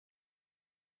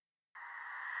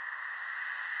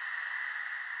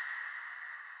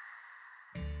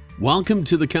Welcome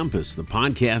to The Compass, the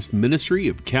podcast ministry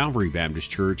of Calvary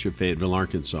Baptist Church of Fayetteville,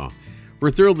 Arkansas.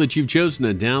 We're thrilled that you've chosen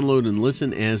to download and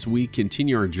listen as we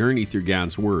continue our journey through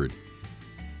God's Word.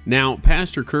 Now,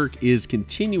 Pastor Kirk is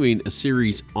continuing a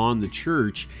series on the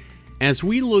church as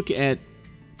we look at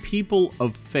people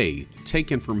of faith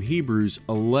taken from Hebrews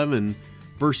 11,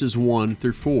 verses 1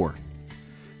 through 4.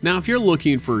 Now, if you're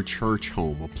looking for a church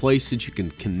home, a place that you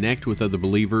can connect with other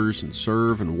believers and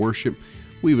serve and worship,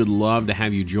 we would love to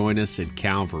have you join us at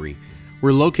Calvary.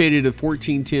 We're located at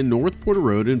 1410 North Porter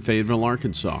Road in Fayetteville,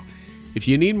 Arkansas. If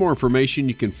you need more information,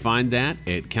 you can find that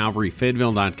at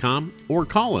calvaryfayetteville.com or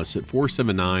call us at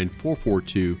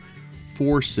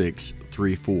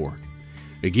 479-442-4634.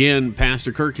 Again,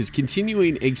 Pastor Kirk is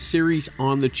continuing a series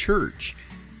on the church.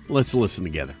 Let's listen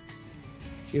together.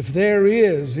 If there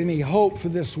is any hope for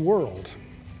this world,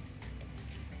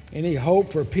 any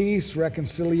hope for peace,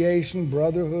 reconciliation,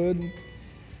 brotherhood,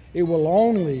 it will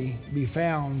only be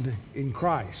found in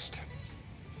Christ.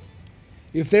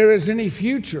 If there is any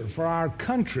future for our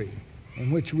country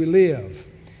in which we live,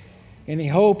 any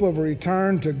hope of a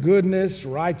return to goodness,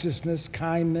 righteousness,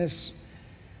 kindness,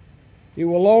 it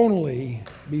will only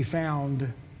be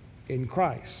found in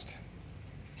Christ.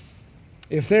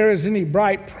 If there is any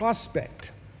bright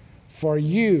prospect for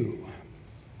you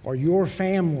or your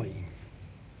family,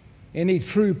 any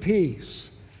true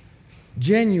peace,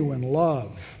 genuine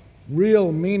love,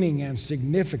 real meaning and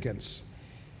significance,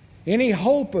 any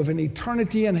hope of an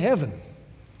eternity in heaven,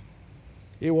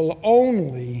 it will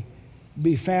only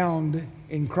be found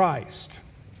in Christ.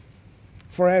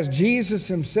 For as Jesus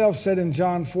himself said in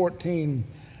John 14,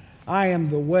 I am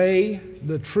the way,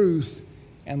 the truth,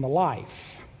 and the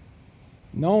life.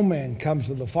 No man comes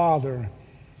to the Father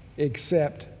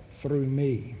except through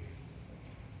me.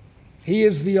 He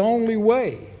is the only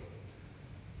way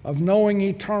of knowing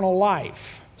eternal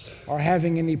life or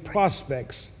having any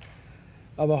prospects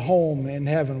of a home in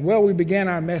heaven. Well, we began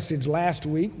our message last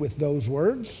week with those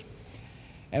words,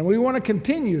 and we want to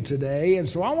continue today. And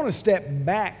so I want to step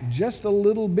back just a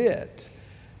little bit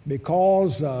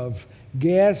because of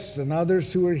guests and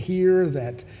others who are here,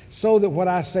 so that what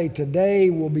I say today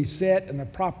will be set in the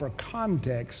proper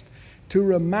context to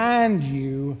remind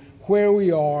you where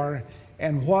we are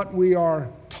and what we are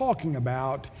talking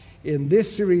about in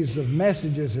this series of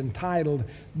messages entitled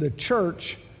The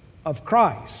Church of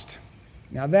Christ.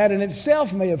 Now, that in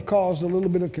itself may have caused a little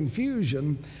bit of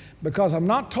confusion because I'm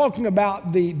not talking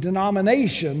about the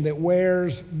denomination that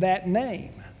wears that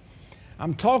name.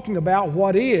 I'm talking about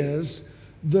what is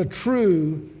the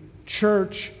true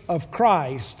Church of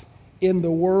Christ in the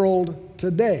world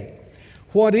today.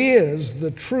 What is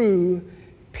the true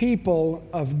people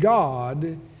of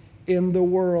God in the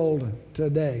world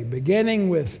today? Beginning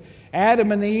with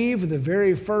Adam and Eve, the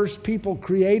very first people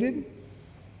created,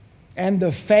 and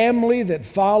the family that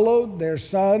followed, their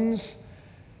sons,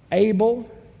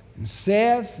 Abel and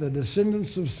Seth, the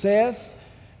descendants of Seth,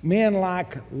 men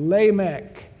like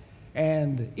Lamech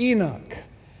and Enoch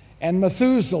and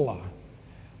Methuselah,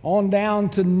 on down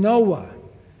to Noah.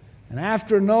 And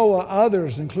after Noah,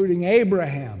 others, including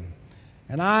Abraham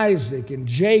and Isaac and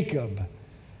Jacob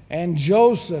and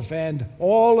Joseph and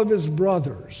all of his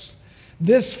brothers.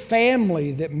 This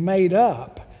family that made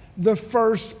up the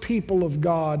first people of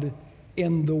God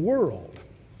in the world.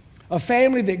 A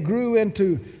family that grew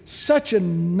into such a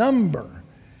number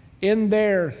in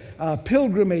their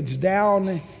pilgrimage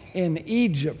down in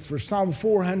Egypt for some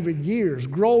 400 years,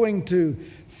 growing to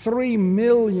 3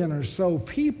 million or so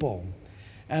people.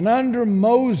 And under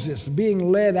Moses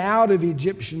being led out of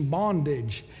Egyptian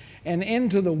bondage and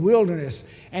into the wilderness,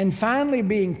 and finally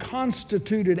being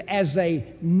constituted as a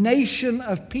nation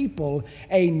of people,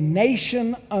 a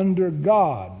nation under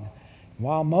God.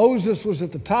 While Moses was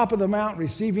at the top of the mount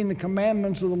receiving the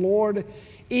commandments of the Lord,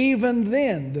 even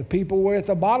then the people were at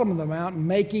the bottom of the mountain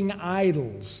making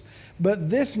idols. But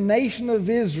this nation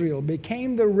of Israel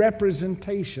became the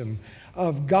representation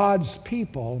of God's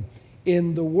people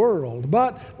in the world.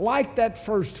 But like that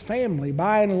first family,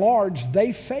 by and large,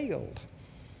 they failed.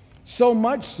 So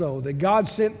much so that God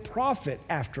sent prophet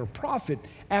after prophet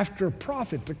after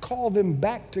prophet to call them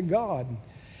back to God.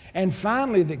 And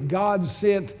finally, that God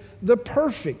sent the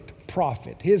perfect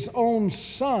prophet, his own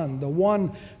son, the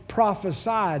one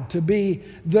prophesied to be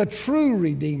the true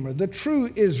Redeemer, the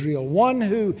true Israel, one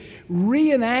who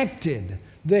reenacted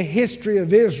the history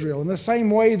of Israel in the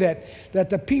same way that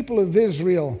the people of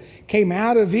Israel came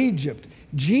out of Egypt.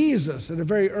 Jesus, at a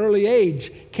very early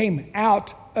age, came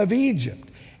out of Egypt.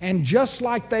 And just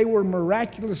like they were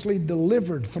miraculously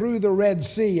delivered through the Red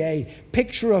Sea, a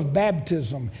picture of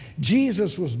baptism,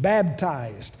 Jesus was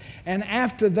baptized. And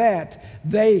after that,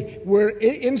 they were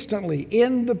instantly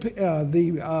in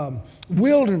the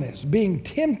wilderness, being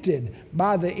tempted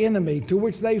by the enemy, to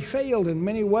which they failed in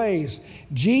many ways.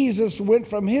 Jesus went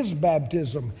from his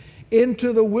baptism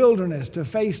into the wilderness to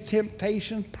face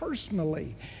temptation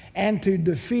personally and to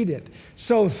defeat it.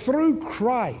 So through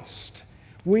Christ,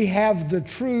 we have the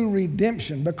true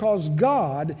redemption, because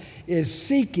God is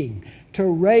seeking to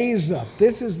raise up.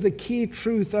 This is the key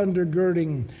truth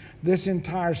undergirding this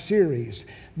entire series,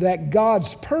 that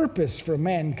God's purpose for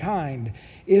mankind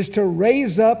is to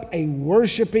raise up a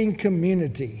worshiping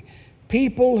community,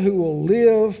 people who will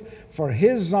live for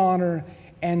His honor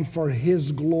and for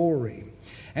His glory.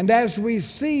 And as we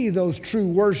see those true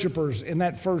worshipers in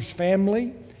that first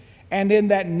family and in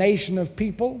that nation of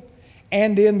people,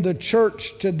 and in the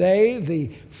church today, the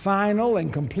final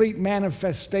and complete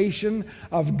manifestation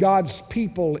of God's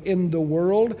people in the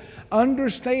world,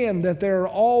 understand that there are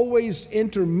always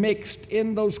intermixed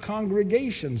in those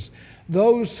congregations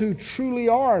those who truly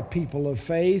are people of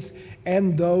faith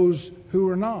and those who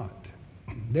are not.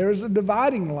 There's a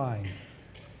dividing line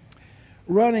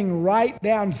running right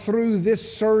down through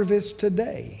this service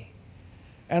today.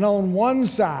 And on one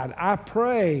side, I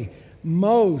pray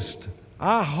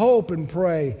I hope and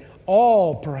pray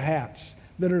all perhaps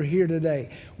that are here today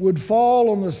would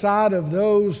fall on the side of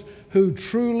those who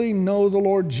truly know the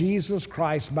Lord Jesus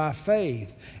Christ by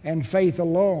faith, and faith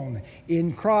alone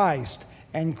in Christ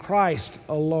and Christ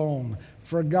alone,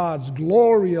 for God's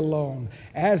glory alone,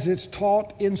 as it's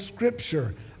taught in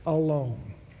Scripture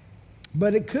alone.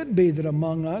 But it could be that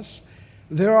among us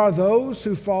there are those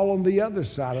who fall on the other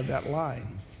side of that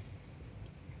line,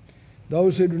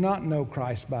 those who do not know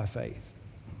Christ by faith.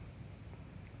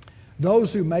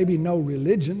 Those who maybe know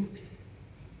religion,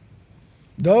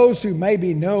 those who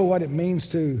maybe know what it means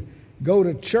to go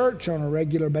to church on a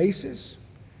regular basis,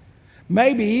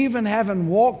 maybe even having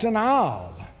walked an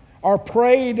aisle or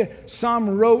prayed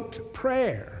some rote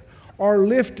prayer or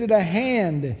lifted a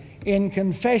hand in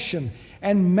confession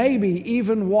and maybe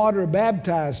even water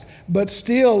baptized, but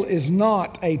still is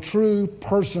not a true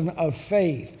person of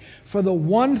faith. For the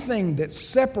one thing that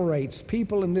separates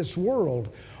people in this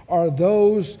world are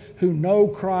those who know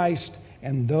Christ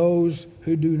and those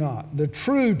who do not. The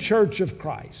true church of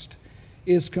Christ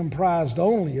is comprised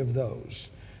only of those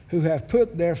who have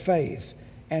put their faith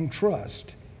and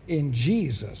trust in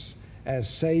Jesus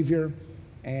as Savior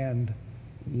and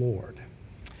Lord.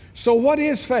 So what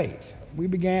is faith? We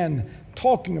began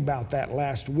talking about that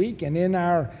last week, and in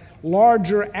our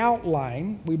larger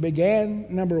outline, we began,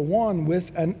 number one,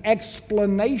 with an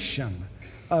explanation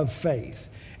of faith.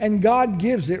 And God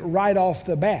gives it right off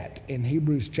the bat in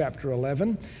Hebrews chapter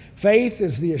 11. Faith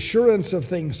is the assurance of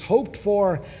things hoped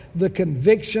for, the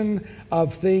conviction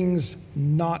of things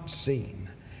not seen.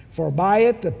 For by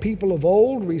it the people of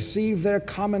old received their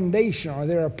commendation or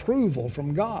their approval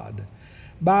from God.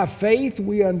 By faith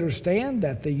we understand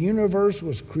that the universe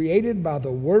was created by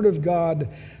the Word of God,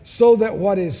 so that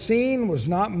what is seen was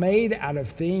not made out of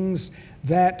things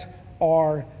that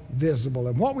are visible.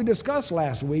 And what we discussed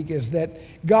last week is that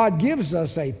God gives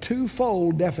us a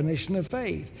twofold definition of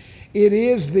faith. It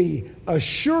is the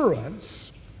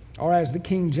assurance, or as the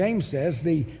King James says,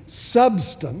 the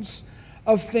substance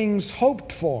of things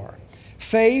hoped for.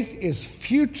 Faith is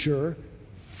future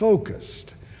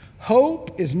focused.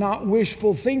 Hope is not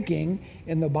wishful thinking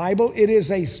in the Bible. It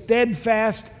is a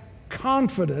steadfast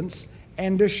confidence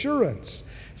and assurance.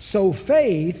 So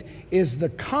faith is the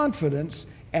confidence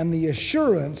and the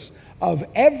assurance of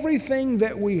everything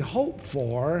that we hope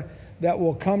for that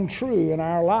will come true in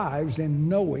our lives in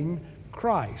knowing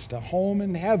Christ, a home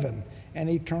in heaven and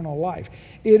eternal life.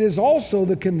 It is also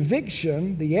the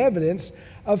conviction, the evidence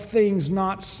of things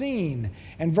not seen.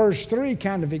 And verse 3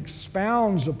 kind of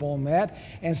expounds upon that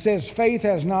and says faith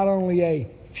has not only a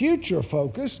future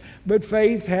focus, but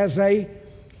faith has a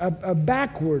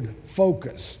backward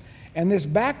focus. And this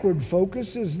backward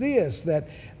focus is this, that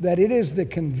it is the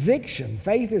conviction,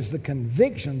 faith is the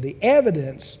conviction, the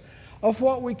evidence of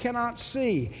what we cannot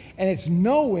see. And it's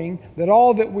knowing that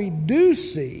all that we do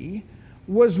see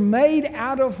was made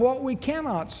out of what we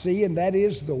cannot see, and that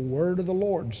is the Word of the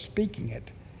Lord, speaking it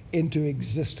into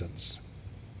existence.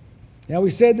 Now, we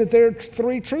said that there are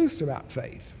three truths about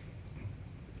faith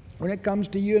when it comes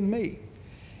to you and me.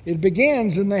 It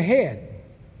begins in the head.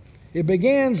 It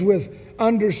begins with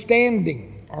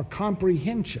understanding or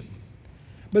comprehension.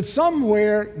 But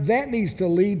somewhere that needs to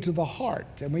lead to the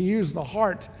heart. And we use the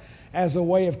heart as a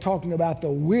way of talking about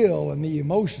the will and the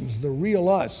emotions, the real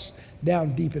us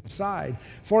down deep inside.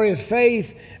 For if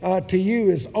faith to you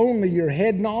is only your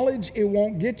head knowledge, it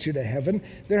won't get you to heaven.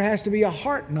 There has to be a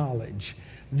heart knowledge.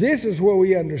 This is where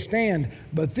we understand,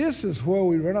 but this is where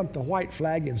we run up the white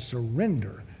flag and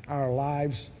surrender our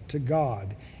lives to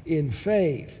God in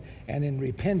faith and in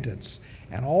repentance.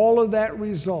 And all of that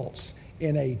results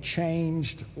in a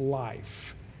changed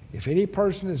life. If any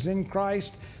person is in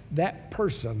Christ, that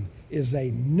person is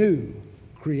a new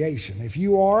creation. If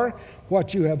you are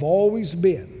what you have always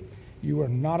been, you are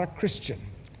not a Christian.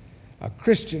 A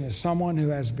Christian is someone who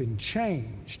has been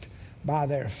changed by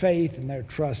their faith and their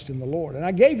trust in the Lord. And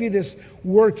I gave you this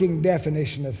working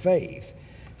definition of faith.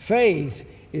 Faith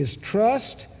is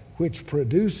trust which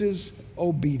produces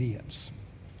obedience.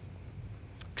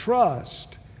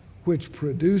 Trust which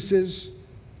produces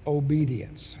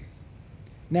obedience.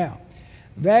 Now,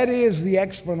 that is the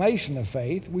explanation of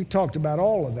faith. We talked about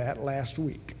all of that last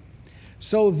week.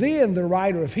 So then the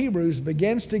writer of Hebrews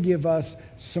begins to give us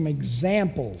some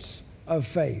examples of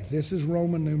faith. This is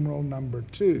Roman numeral number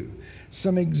 2.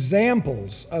 Some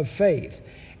examples of faith.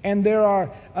 And there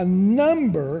are a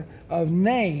number of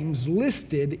names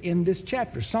listed in this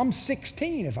chapter. Some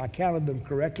 16, if I counted them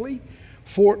correctly.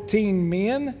 14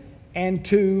 men and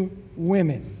 2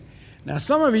 women. Now,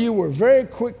 some of you were very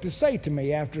quick to say to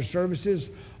me after services,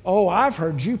 "Oh, I've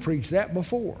heard you preach that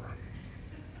before."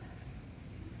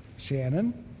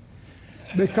 Shannon,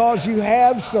 because you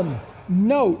have some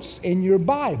notes in your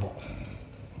Bible.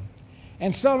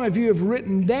 And some of you have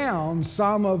written down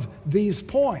some of these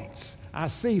points. I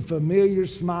see familiar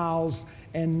smiles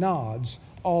and nods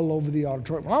all over the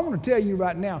auditorium. Well, I want to tell you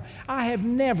right now, I have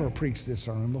never preached this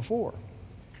sermon before.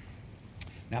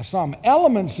 Now, some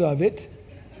elements of it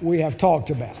we have talked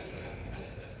about.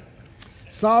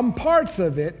 Some parts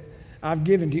of it I've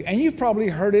given to you. And you've probably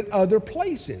heard it other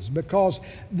places, because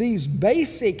these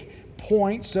basic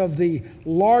points of the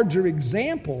larger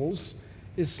examples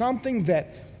is something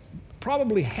that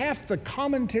probably half the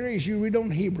commentaries you read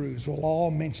on Hebrews will all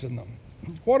mention them.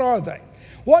 What are they?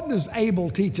 What does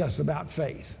Abel teach us about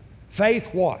faith?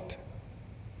 Faith what?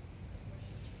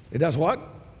 It does what?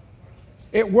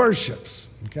 It worships.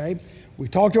 Okay? We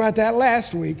talked about that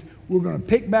last week. We're going to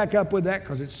pick back up with that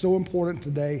because it's so important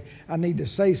today. I need to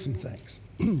say some things.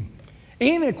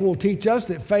 Enoch will teach us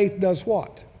that faith does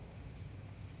what?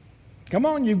 Come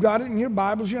on, you've got it in your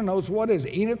Bibles, your notes. What is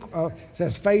it? Enoch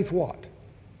says faith what?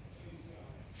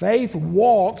 Faith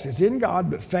walks. It's in God,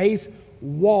 but faith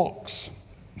walks.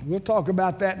 We'll talk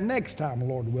about that next time,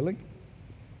 Lord willing.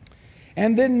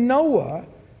 And then Noah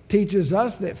teaches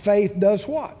us that faith does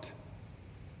what?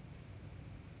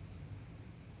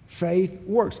 Faith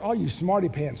works. All you smarty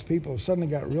pants people have suddenly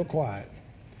got real quiet.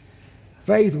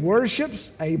 Faith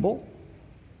worships, Abel.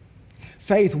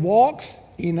 Faith walks,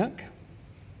 Enoch.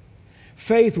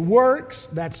 Faith works,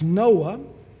 that's Noah.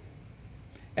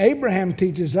 Abraham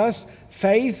teaches us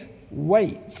faith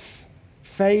waits.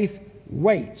 Faith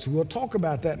waits. We'll talk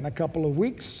about that in a couple of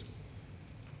weeks.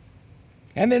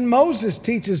 And then Moses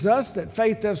teaches us that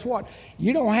faith does what?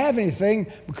 You don't have anything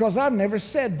because I've never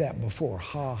said that before.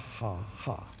 Ha, ha,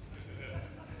 ha.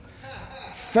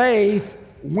 Faith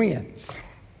wins.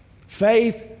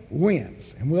 Faith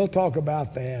wins. And we'll talk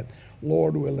about that,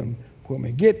 Lord willing, when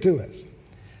we get to it.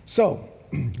 So,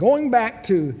 going back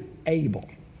to Abel.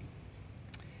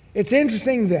 It's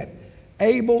interesting that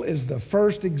Abel is the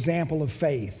first example of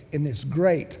faith in this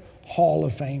great Hall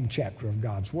of Fame chapter of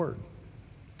God's Word.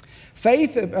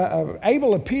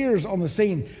 Abel appears on the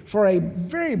scene for a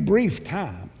very brief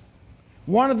time.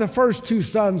 One of the first 2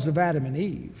 sons of Adam and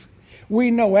Eve. We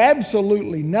know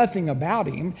absolutely nothing about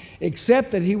him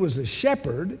except that he was a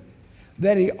shepherd,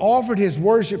 that he offered his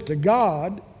worship to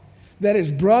God, that his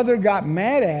brother got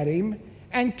mad at him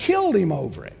and killed him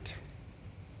over it.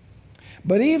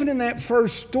 But even in that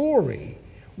first story,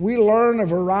 we learn a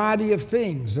variety of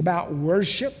things about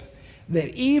worship, that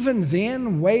even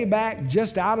then, way back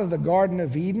just out of the Garden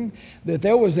of Eden, that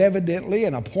there was evidently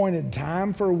an appointed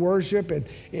time for worship. And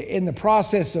in the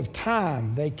process of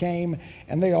time, they came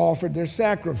and they offered their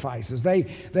sacrifices.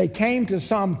 They came to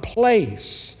some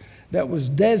place that was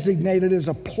designated as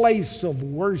a place of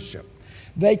worship.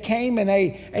 They came in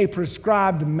a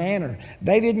prescribed manner.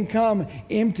 They didn't come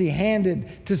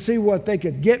empty-handed to see what they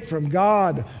could get from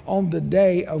God on the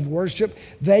day of worship.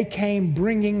 They came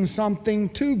bringing something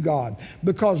to God,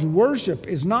 because worship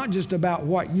is not just about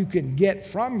what you can get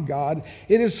from God.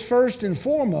 It is first and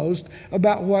foremost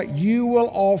about what you will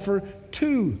offer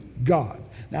to God.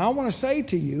 Now, I want to say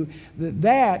to you that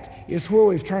that is where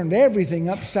we've turned everything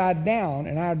upside down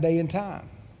in our day and time.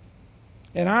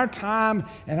 In our time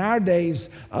and our days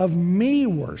of me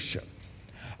worship,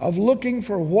 of looking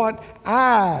for what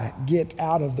I get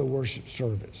out of the worship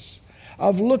service,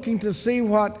 of looking to see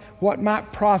what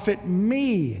might profit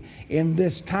me in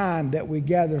this time that we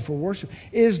gather for worship,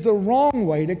 is the wrong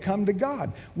way to come to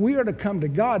God. We are to come to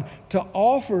God to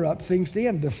offer up things to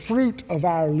Him. The fruit of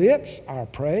our lips, our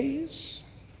praise,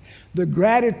 the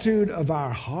gratitude of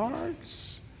our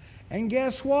hearts. And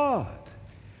guess what?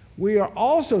 We are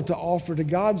also to offer to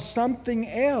God something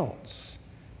else.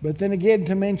 But then again,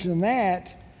 to mention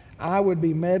that, I would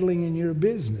be meddling in your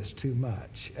business too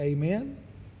much. Amen?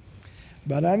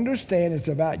 But understand it's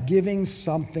about giving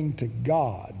something to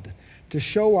God to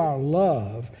show our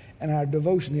love and our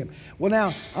devotion to Him. Well,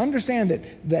 now, understand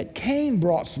that Cain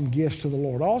brought some gifts to the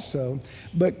Lord also,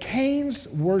 but Cain's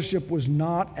worship was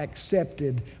not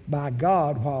accepted by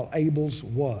God while Abel's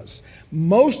was.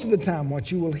 Most of the time,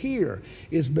 what you will hear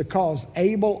is because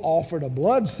Abel offered a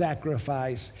blood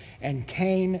sacrifice and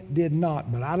Cain did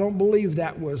not. But I don't believe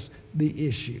that was the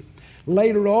issue.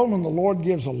 Later on, when the Lord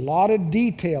gives a lot of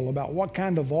detail about what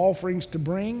kind of offerings to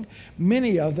bring,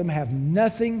 many of them have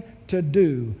nothing to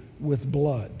do with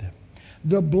blood.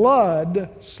 The blood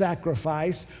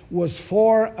sacrifice was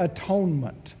for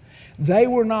atonement. They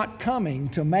were not coming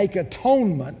to make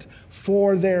atonement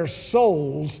for their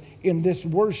souls in this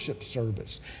worship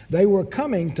service. They were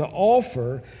coming to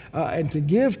offer and to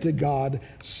give to God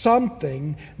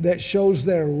something that shows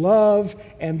their love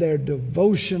and their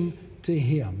devotion to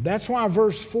Him. That's why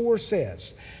verse 4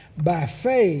 says, by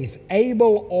faith,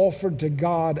 Abel offered to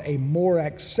God a more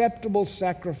acceptable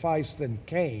sacrifice than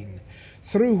Cain,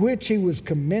 through which he was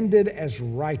commended as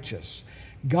righteous,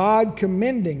 God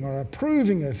commending or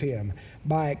approving of him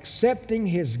by accepting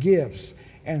his gifts,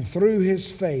 and through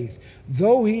his faith,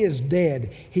 though he is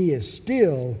dead, he is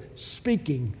still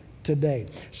speaking today.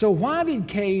 So why did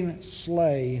Cain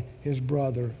slay his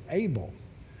brother Abel?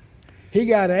 He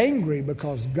got angry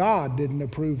because God didn't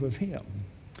approve of him.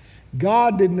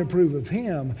 God didn't approve of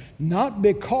him, not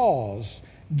because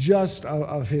just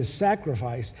of his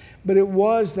sacrifice, but it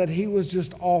was that he was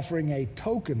just offering a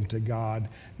token to God,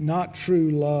 not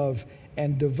true love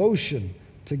and devotion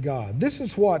to God. This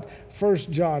is what 1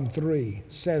 John 3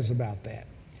 says about that.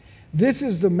 This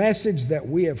is the message that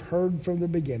we have heard from the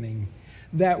beginning,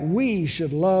 that we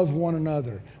should love one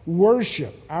another.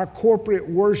 Worship, our corporate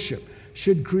worship,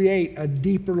 should create a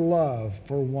deeper love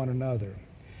for one another.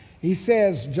 He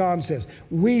says, John says,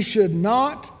 we should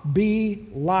not be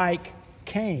like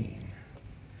Cain,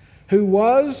 who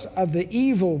was of the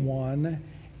evil one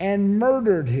and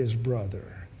murdered his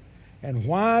brother. And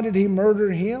why did he murder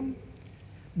him?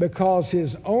 Because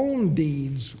his own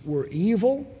deeds were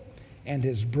evil and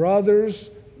his brothers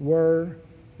were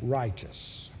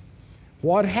righteous.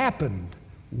 What happened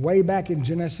way back in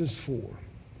Genesis 4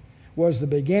 was the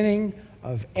beginning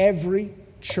of every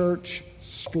church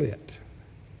split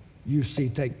you see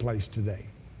take place today.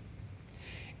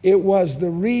 It was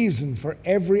the reason for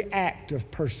every act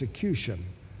of persecution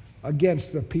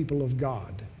against the people of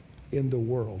God in the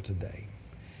world today.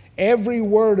 Every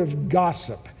word of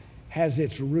gossip has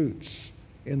its roots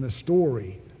in the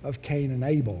story of Cain and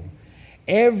Abel.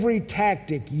 Every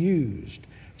tactic used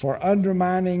for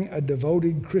undermining a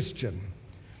devoted Christian,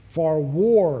 for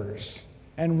wars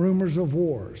and rumors of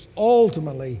wars,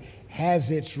 ultimately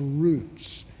has its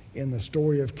roots in the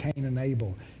story of Cain and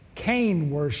Abel. Cain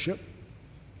worship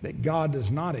that God does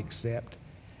not accept,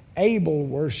 Abel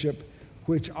worship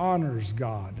which honors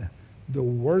God, the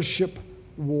worship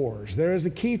wars. There is a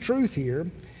key truth here,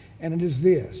 and it is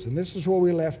this, and this is where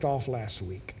we left off last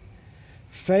week.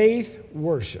 Faith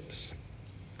worships,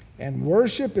 and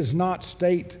worship is not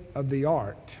state of the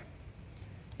art,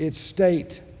 it's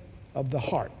state of the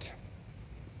heart.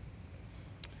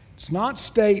 It's not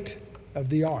state of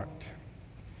the art.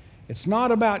 It's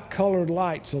not about colored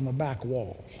lights on the back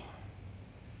wall.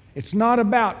 It's not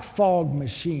about fog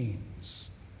machines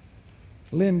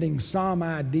lending some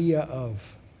idea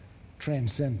of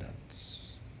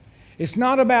transcendence. It's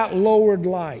not about lowered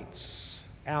lights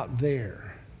out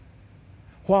there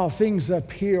while things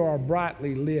up here are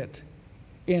brightly lit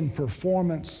in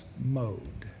performance mode.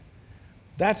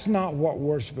 That's not what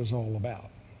worship is all about.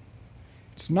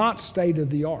 It's not state of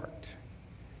the art.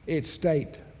 It's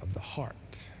state of the heart.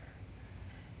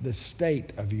 The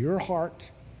state of your heart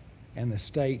and the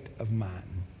state of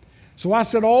mine. So I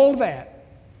said all that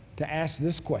to ask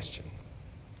this question,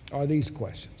 or these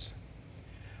questions.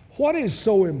 What is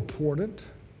so important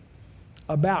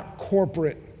about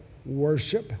corporate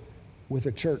worship with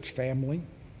a church family?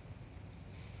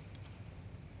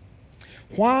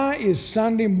 Why is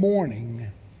Sunday morning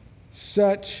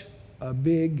such a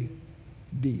big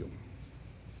deal?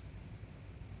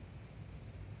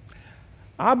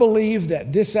 I believe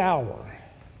that this hour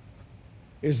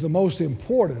is the most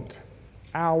important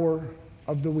hour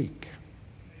of the week.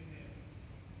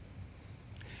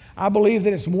 I believe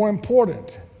that it's more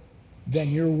important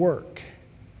than your work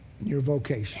and your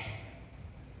vocation.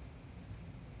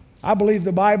 I believe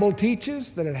the Bible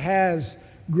teaches that it has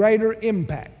greater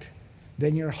impact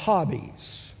than your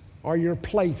hobbies or your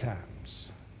playtimes.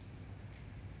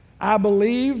 I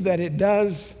believe that it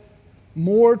does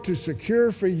more to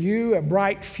secure for you a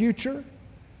bright future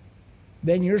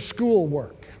than your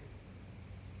schoolwork.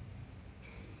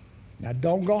 Now,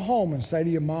 don't go home and say to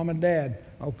your mom and dad,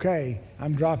 okay,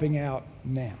 I'm dropping out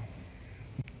now.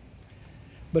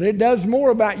 But it does more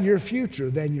about your future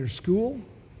than your school,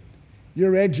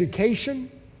 your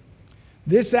education.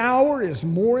 This hour is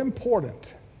more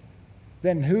important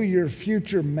than who your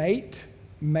future mate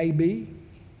may be.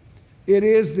 It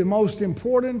is the most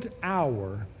important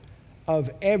hour of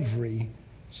every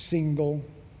single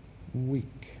week.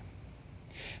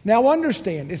 Now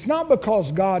understand, it's not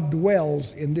because God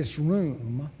dwells in this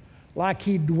room like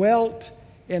he dwelt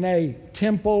in a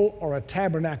temple or a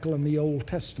tabernacle in the Old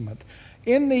Testament.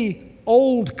 In the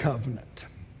Old Covenant,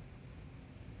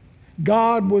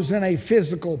 God was in a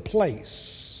physical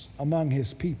place among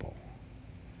his people.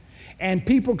 And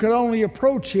people could only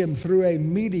approach him through a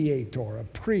mediator, a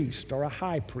priest, or a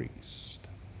high priest.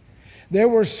 There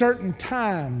were certain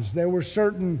times, there were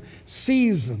certain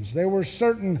seasons, there were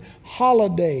certain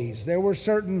holidays, there were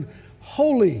certain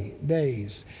holy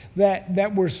days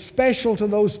that were special to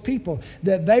those people,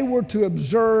 that they were to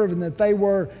observe and that they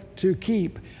were to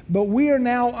keep. But we are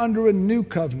now under a new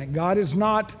covenant. God is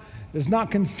not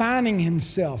confining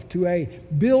himself to a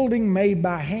building made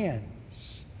by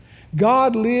hands.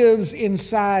 God lives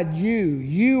inside you.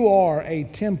 You are a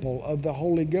temple of the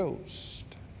Holy Ghost.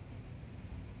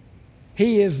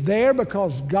 He is there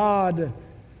because God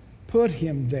put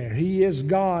him there. He is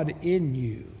God in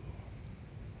you.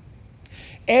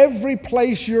 Every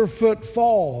place your foot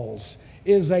falls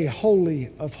is a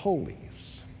holy of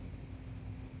holies.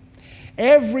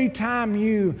 Every time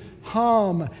you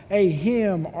hum a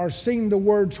hymn or sing the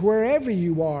words wherever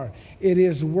you are, it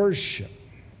is worship.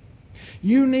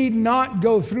 You need not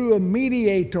go through a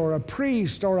mediator, a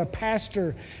priest, or a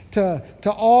pastor to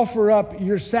offer up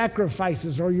your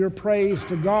sacrifices or your praise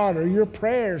to God or your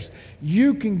prayers.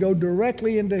 You can go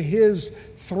directly into his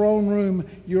throne room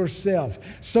yourself.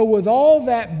 So with all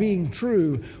that being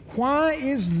true, why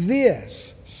is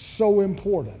this so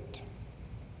important?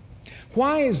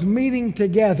 Why is meeting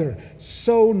together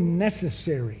so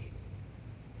necessary?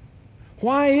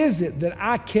 Why is it that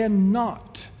I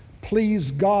cannot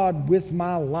please God with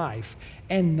my life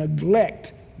and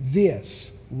neglect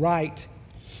this right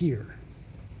here?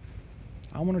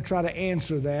 I want to try to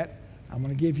answer that. I'm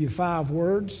going to give you 5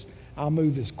 words. I'll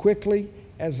move as quickly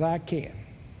as I can.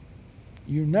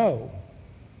 You know.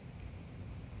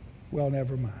 Well,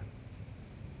 never mind.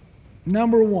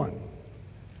 Number 1,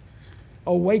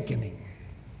 awakening.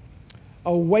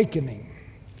 Awakening.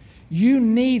 You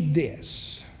need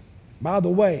this. By the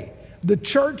way, the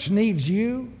church needs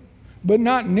you, but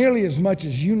not nearly as much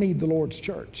as you need the Lord's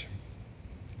church.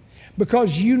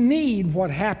 Because you need what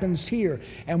happens here.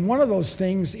 And one of those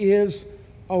things is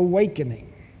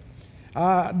awakening.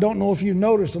 I don't know if you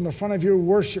noticed on the front of your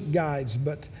worship guides,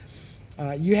 but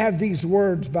you have these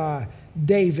words by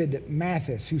David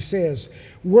Mathis, who says,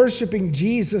 worshiping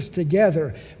Jesus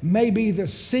together may be the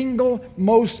single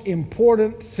most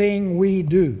important thing we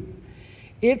do.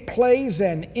 It plays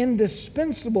an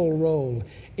indispensable role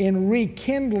in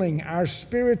rekindling our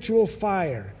spiritual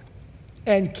fire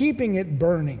and keeping it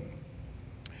burning.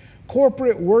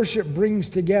 Corporate worship brings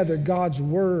together God's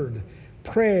word,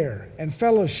 prayer, and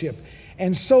fellowship,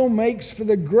 and so makes for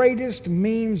the greatest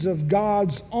means of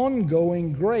God's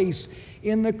ongoing grace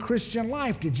in the Christian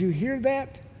life. Did you hear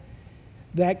that?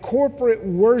 That corporate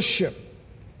worship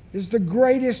is the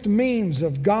greatest means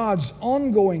of God's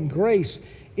ongoing grace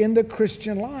in the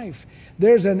Christian life.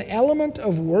 There's an element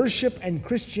of worship and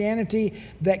Christianity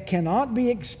that cannot be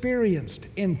experienced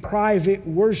in private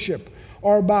worship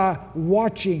or by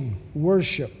watching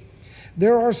worship.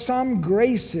 There are some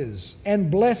graces and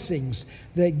blessings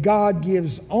that God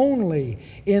gives only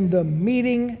in the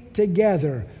meeting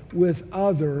together with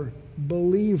other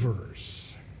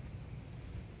believers.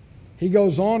 He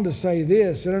goes on to say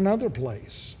this in another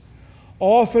place.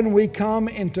 Often we come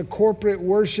into corporate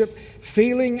worship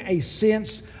feeling a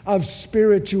sense of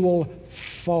spiritual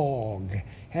fog.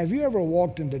 Have you ever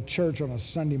walked into church on a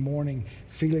Sunday morning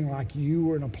feeling like you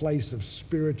were in a place of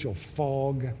spiritual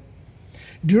fog?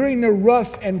 During the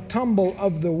rough and tumble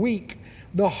of the week,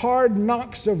 The hard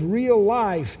knocks of real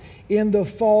life in the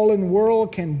fallen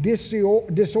world can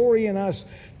disorient us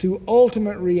to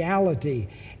ultimate reality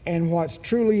and what's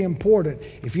truly important.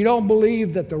 If you don't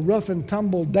believe that the rough and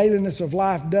tumble dailiness of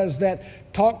life does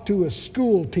that, talk to a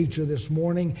school teacher this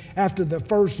morning after the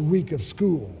first week of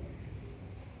school.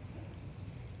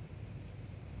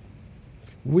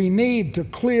 We need to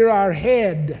clear our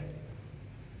head.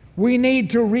 We need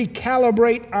to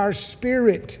recalibrate our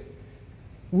spirit.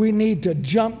 We need to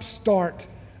jumpstart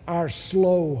our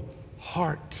slow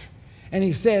heart. And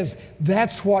he says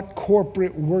that's what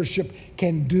corporate worship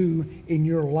can do in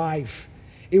your life.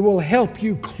 It will help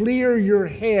you clear your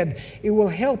head. It will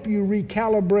help you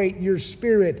recalibrate your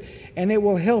spirit. And it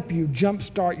will help you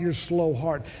jumpstart your slow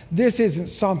heart. This isn't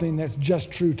something that's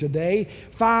just true today.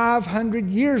 500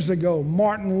 years ago,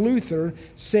 Martin Luther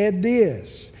said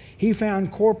this. He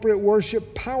found corporate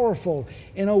worship powerful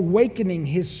in awakening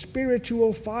his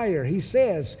spiritual fire. He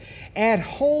says, "At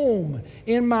home,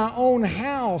 in my own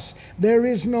house, there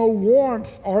is no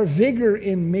warmth or vigor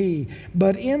in me,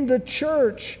 but in the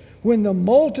church, when the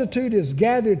multitude is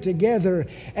gathered together,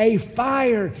 a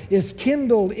fire is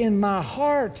kindled in my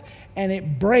heart, and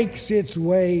it breaks its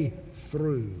way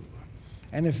through."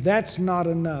 And if that's not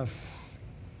enough,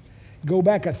 go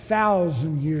back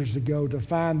 1,000 years ago to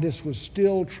find this was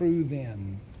still true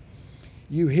then.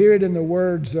 You hear it in the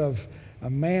words of a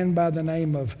man by the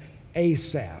name of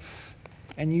Asaph,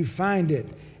 and you find it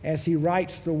as he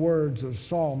writes the words of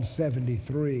Psalm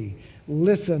 73.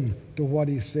 Listen to what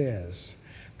he says.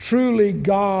 "Truly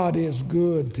God is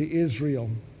good to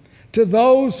Israel, to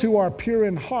those who are pure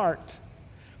in heart.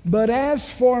 But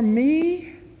as for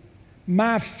me,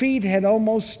 my feet had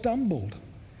almost stumbled.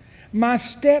 My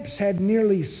steps had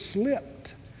nearly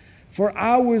slipped, for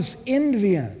I was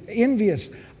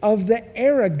envious of the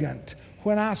arrogant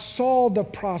when I saw the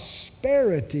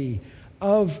prosperity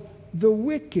of the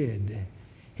wicked."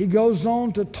 He goes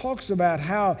on to talk about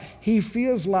how he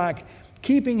feels like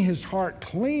keeping his heart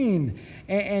clean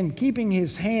and keeping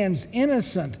his hands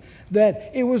innocent,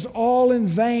 that it was all in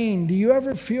vain. Do you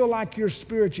ever feel like your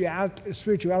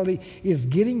spirituality is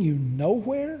getting you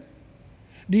nowhere?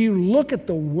 Do you look at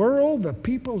the world, the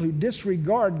people who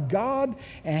disregard God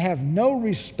and have no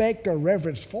respect or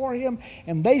reverence for Him,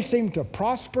 and they seem to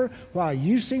prosper while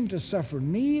you seem to suffer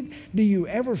need? Do you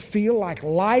ever feel like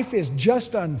life is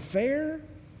just unfair?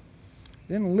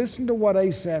 Then listen to what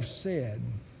Asaph said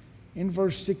in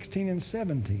verse 16 and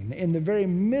 17, in the very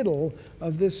middle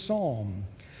of this psalm.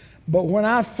 "But when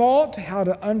I thought how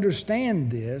to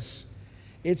understand this,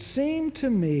 it seemed to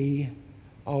me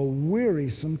a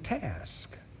wearisome task.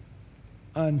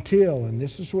 Until," and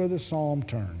this is where the psalm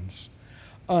turns,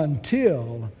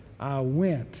 "until I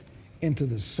went into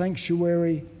the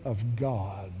sanctuary of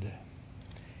God,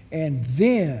 and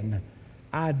then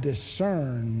I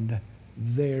discerned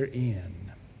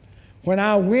therein." When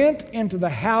I went into the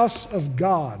house of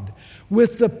God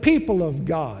with the people of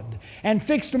God and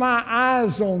fixed my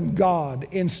eyes on God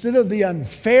instead of the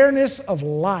unfairness of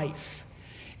life,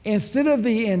 instead of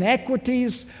the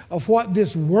inequities of what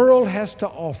this world has to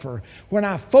offer, when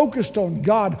I focused on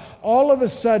God, all of a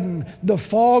sudden the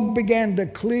fog began to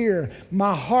clear.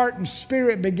 My heart and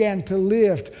spirit began to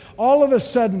lift. All of a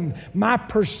sudden my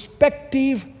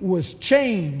perspective was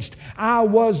changed. I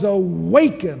was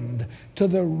awakened to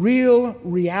the real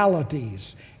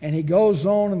realities. And he goes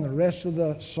on in the rest of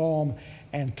the psalm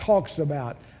and talks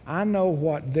about, I know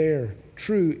what their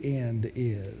true end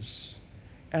is.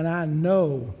 And I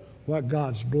know what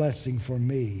God's blessing for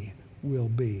me will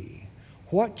be.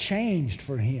 What changed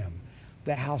for him?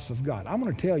 The house of God. I'm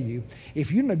going to tell you,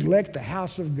 if you neglect the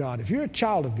house of God, if you're a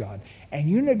child of God, and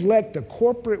you neglect the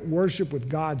corporate worship with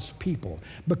God's people,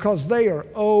 because they are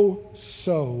oh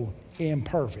so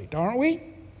imperfect, aren't we?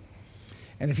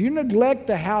 And if you neglect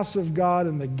the house of God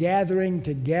and the gathering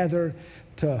together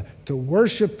to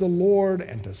worship the Lord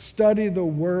and to study the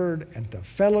Word and to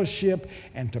fellowship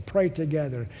and to pray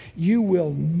together, you will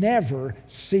never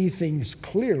see things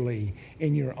clearly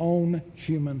in your own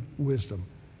human wisdom.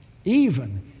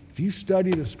 Even if you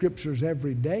study the Scriptures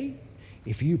every day,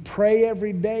 if you pray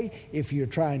every day, if you're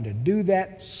trying to do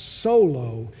that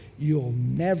solo, you'll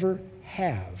never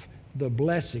have the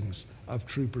blessings of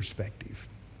true perspective.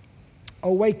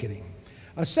 Awakening.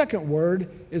 A second word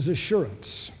is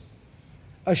assurance.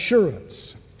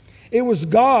 Assurance. It was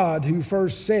God who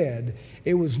first said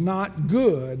it was not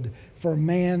good for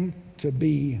man to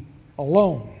be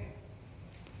alone.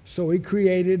 So he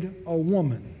created a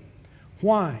woman.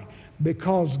 Why?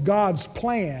 Because God's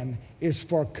plan is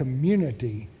for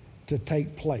community to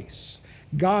take place.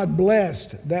 God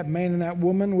blessed that man and that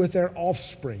woman with their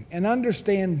offspring. And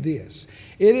understand this,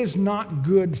 it is not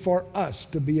good for us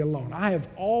to be alone. I have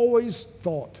always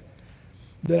thought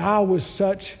that I was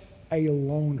such a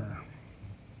loner.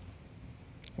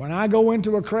 When I go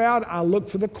into a crowd, I look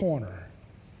for the corner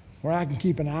where I can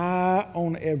keep an eye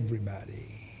on everybody.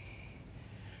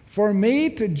 For me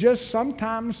to just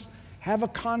sometimes have a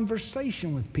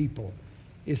conversation with people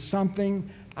is something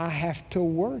I have to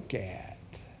work at.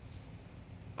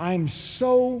 I'm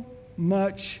so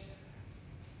much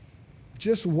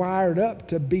just wired up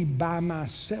to be by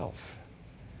myself.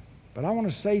 But I want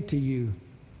to say to you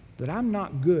that I'm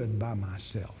not good by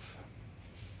myself.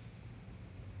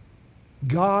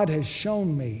 God has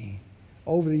shown me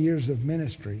over the years of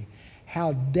ministry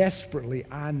how desperately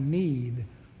I need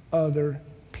other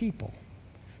people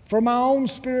for my own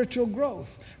spiritual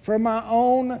growth, for my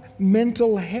own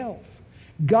mental health.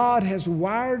 God has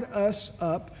wired us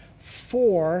up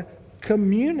for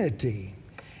community.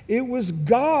 It was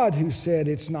God who said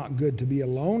it's not good to be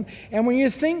alone. And when you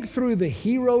think through the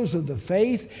heroes of the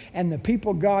faith and the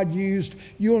people God used,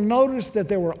 you'll notice that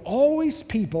there were always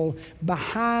people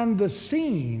behind the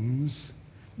scenes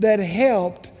that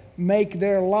helped make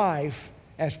their life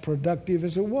as productive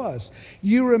as it was.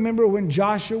 You remember when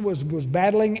Joshua was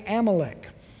battling Amalek,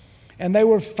 and they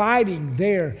were fighting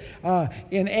there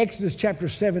in Exodus chapter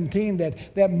 17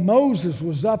 that Moses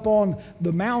was up on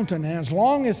the mountain. And as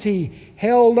long as he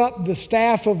held up the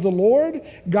staff of the Lord,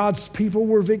 God's people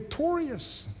were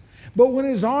victorious. But when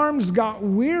his arms got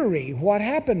weary, what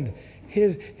happened?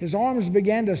 His arms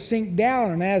began to sink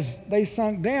down, and as they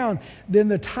sunk down, then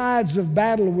the tides of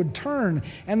battle would turn,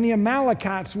 and the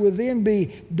Amalekites would then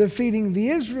be defeating the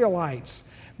Israelites.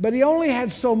 But he only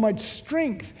had so much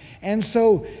strength, and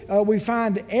so we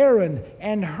find Aaron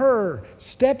and Hur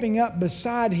stepping up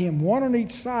beside him, one on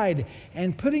each side,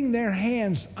 and putting their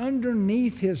hands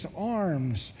underneath his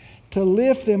arms to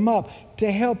lift them up, to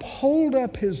help hold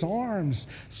up his arms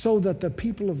so that the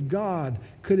people of God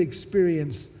could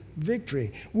experience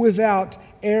victory. Without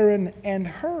Aaron and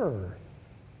Hur,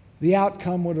 the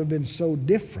outcome would have been so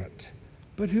different.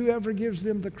 But whoever gives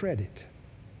them the credit?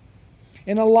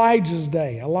 In Elijah's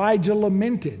day, Elijah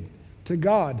lamented to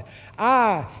God,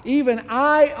 even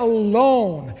I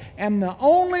alone am the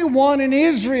only one in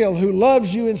Israel who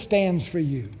loves you and stands for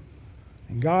you.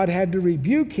 And God had to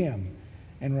rebuke him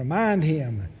and remind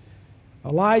him,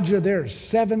 Elijah, there are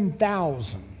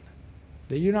 7,000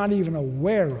 that you're not even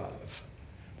aware of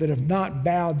that have not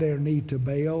bowed their knee to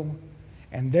Baal,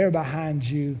 and they're behind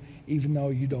you even though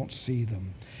you don't see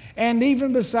them. And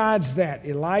even besides that,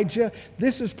 Elijah,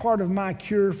 this is part of my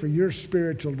cure for your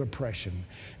spiritual depression.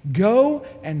 Go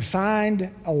and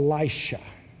find Elisha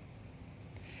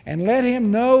and let him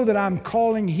know that I'm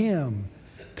calling him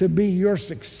to be your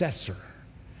successor.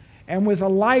 And with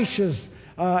Elisha's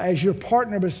as your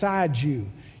partner beside you,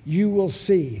 you will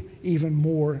see even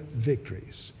more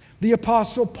victories. The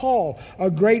Apostle Paul,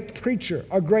 a great preacher,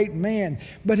 a great man,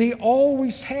 but he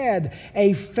always had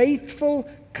a faithful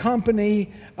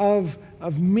company of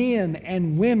men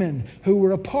and women who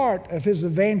were a part of his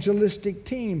evangelistic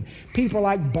team. People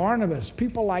like Barnabas,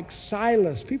 people like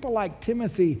Silas, people like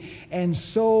Timothy, and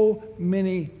so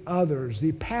many others. The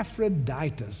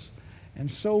Epaphroditus,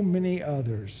 and so many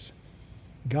others.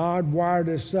 God wired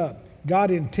us up.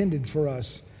 God intended for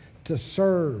us to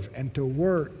serve and to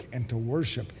work and to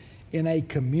worship in a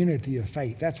community of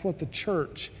faith. That's what the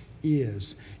church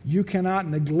is. You cannot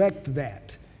neglect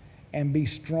that and be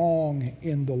strong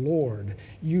in the Lord.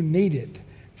 You need it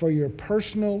for your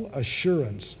personal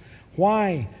assurance.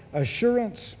 Why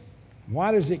assurance?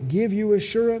 Why does it give you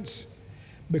assurance?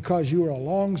 Because you are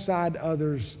alongside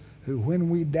others who, when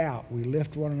we doubt, we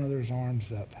lift one another's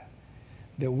arms up.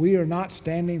 That we are not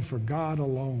standing for God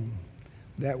alone,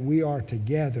 that we are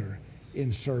together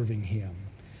in serving Him.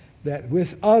 That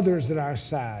with others at our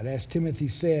side, as Timothy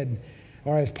said,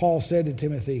 or as Paul said to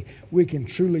Timothy, we can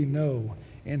truly know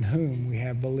in whom we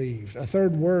have believed. A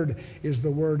third word is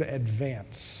the word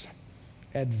advance.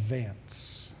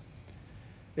 Advance.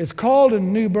 It's called a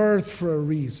new birth for a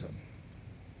reason.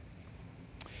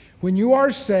 When you are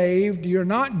saved, you're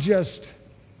not just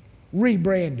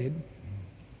rebranded.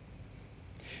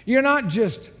 You're not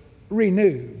just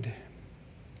renewed.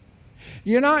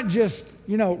 You're not just,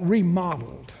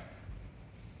 remodeled.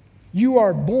 You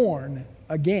are born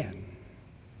again.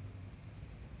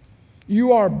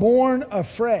 You are born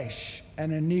afresh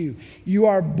and anew. You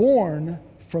are born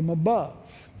from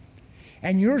above.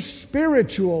 And your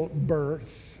spiritual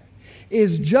birth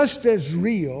is just as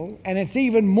real, and it's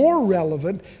even more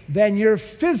relevant than your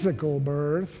physical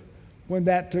birth when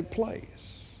that took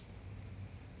place.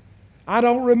 I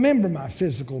don't remember my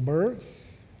physical birth.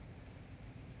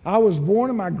 I was born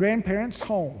in my grandparents'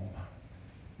 home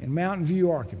in Mountain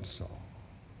View, Arkansas,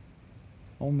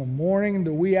 on the morning in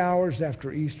the wee hours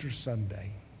after Easter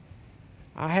Sunday.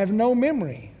 I have no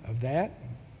memory of that,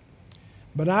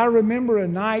 but I remember a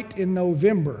night in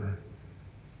November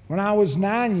when I was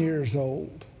 9 years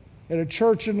old at a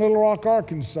church in Little Rock,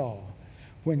 Arkansas,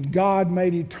 when God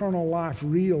made eternal life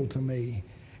real to me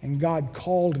and God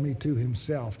called me to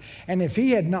Himself. And if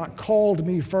He had not called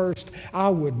me first, I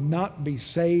would not be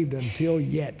saved until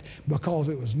yet, because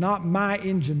it was not my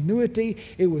ingenuity,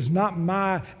 it was not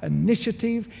my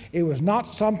initiative, it was not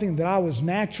something that I was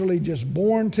naturally just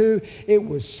born to, it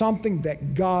was something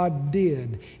that God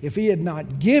did. If He had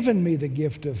not given me the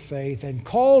gift of faith and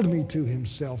called me to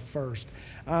Himself first,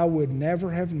 I would never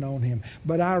have known Him.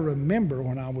 But I remember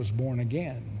when I was born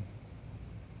again.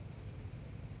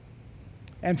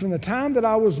 And from the time that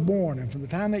I was born and from the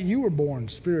time that you were born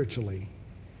spiritually,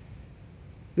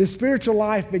 this spiritual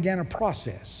life began a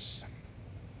process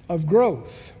of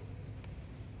growth,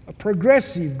 a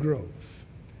progressive growth.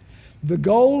 The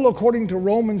goal, according to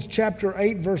Romans chapter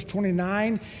 8, verse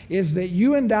 29, is that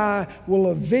you and I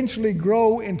will eventually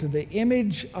grow into the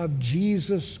image of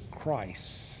Jesus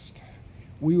Christ.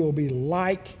 We will be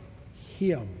like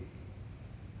Him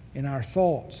in our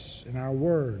thoughts, in our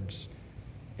words,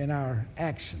 in our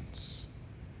actions.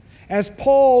 As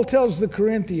Paul tells the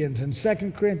Corinthians in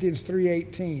 2 Corinthians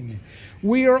 3:18,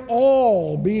 we are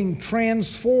all being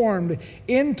transformed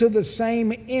into the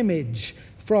same image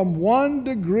from one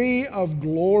degree of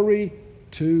glory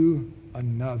to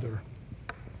another.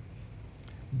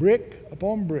 Brick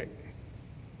upon brick,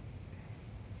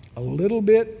 a little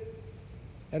bit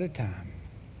at a time.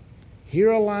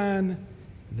 Here a line,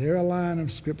 there a line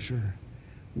of Scripture.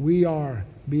 We are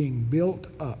being built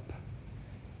up,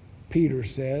 Peter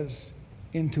says,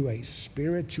 into a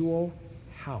spiritual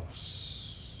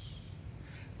house,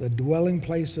 the dwelling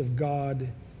place of God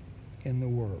in the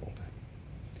world.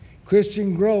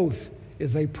 Christian growth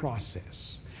is a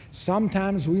process.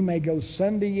 Sometimes we may go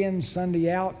Sunday in,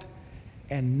 Sunday out,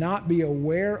 and not be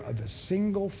aware of a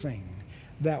single thing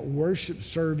that worship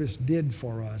service did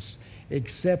for us,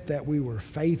 except that we were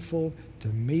faithful to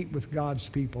meet with God's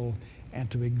people and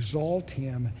to exalt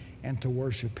Him and to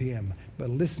worship Him. But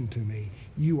listen to me,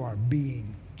 you are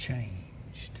being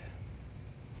changed.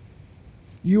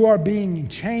 You are being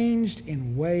changed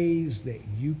in ways that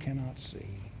you cannot see,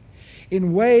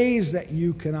 in ways that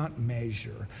you cannot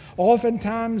measure.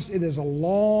 Oftentimes it is a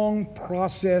long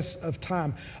process of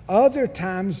time. Other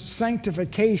times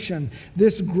sanctification,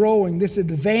 this growing, this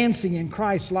advancing in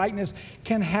Christ's likeness,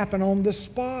 can happen on the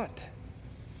spot.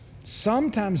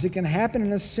 Sometimes it can happen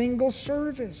in a single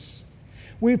service.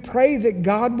 We pray that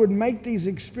God would make these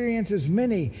experiences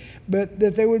many, but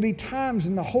that there would be times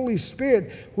in the Holy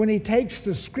Spirit when He takes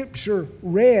the Scripture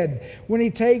read, when He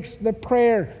takes the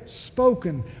prayer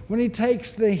spoken, when He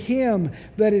takes the hymn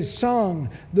that is sung,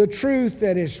 the truth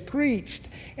that is preached,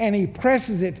 and He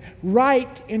presses it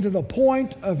right into the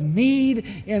point of need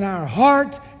in our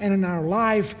heart and in our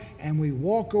life, and we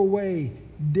walk away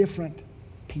different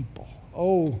people.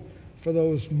 Oh, for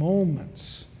those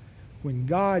moments when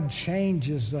God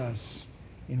changes us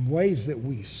in ways that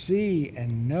we see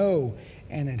and know,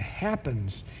 and it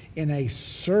happens in a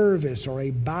service or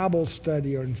a Bible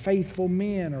study or in faithful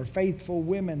men or faithful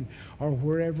women or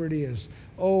wherever it is.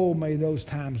 Oh, may those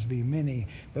times be many,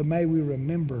 but may we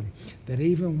remember that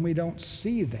even when we don't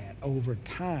see that over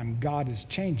time, God is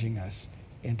changing us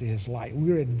into His light.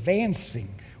 We're advancing,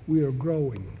 we are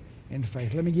growing in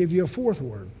faith. Let me give you a fourth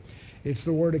word. It's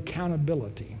the word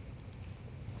accountability.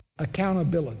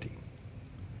 Accountability.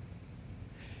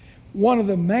 One of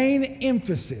the main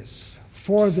emphasis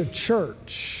for the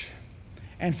church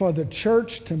and for the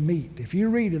church to meet, if you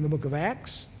read in the book of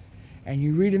Acts and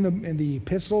you read in the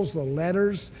epistles, the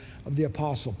letters of the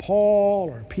Apostle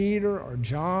Paul or Peter or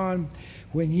John,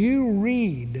 when you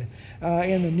read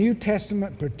in the New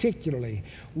Testament particularly,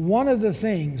 one of the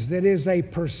things that is a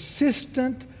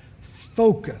persistent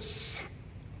focus,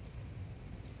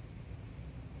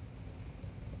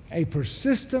 a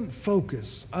persistent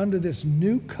focus under this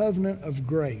new covenant of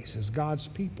grace as God's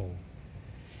people,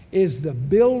 is the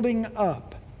building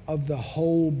up of the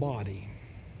whole body.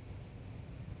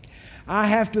 I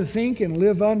have to think and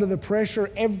live under the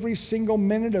pressure every single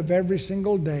minute of every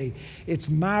single day. It's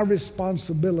my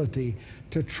responsibility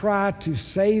to try to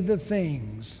say the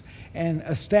things and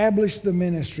establish the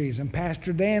ministries. And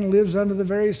Pastor Dan lives under the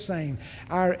very same.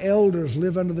 Our elders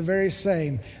live under the very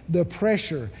same. The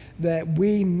pressure that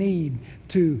we need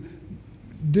to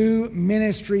do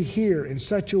ministry here in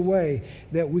such a way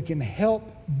that we can help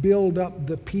build up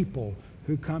the people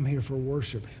who come here for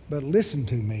worship. But listen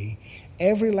to me,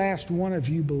 every last one of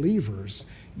you believers,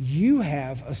 you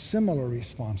have a similar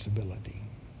responsibility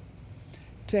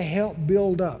to help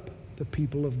build up the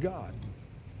people of God.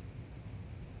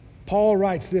 Paul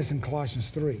writes this in Colossians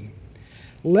 3.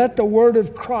 Let the word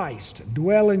of Christ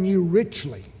dwell in you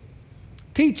richly,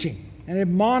 teaching and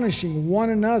admonishing one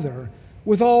another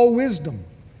with all wisdom,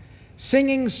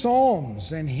 singing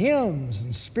psalms and hymns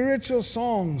and spiritual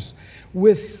songs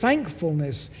with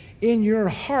thankfulness in your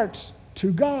hearts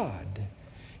to God.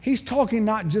 He's talking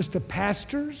not just to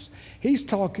pastors, he's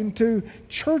talking to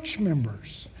church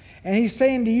members. And he's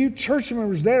saying to you church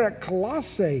members there at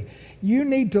Colossae, you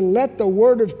need to let the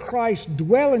word of Christ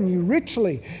dwell in you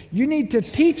richly. You need to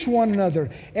teach one another,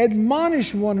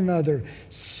 admonish one another,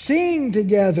 sing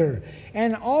together,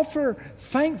 and offer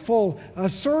thankful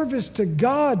service to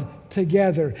God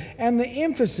together. And the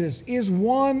emphasis is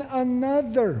one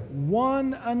another,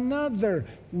 one another,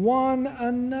 one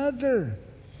another.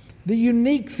 The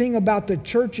unique thing about the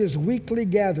church's weekly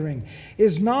gathering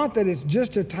is not that it's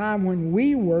just a time when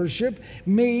we worship,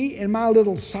 me in my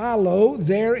little silo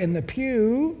there in the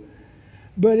pew,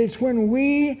 but it's when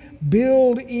we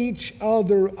build each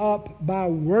other up by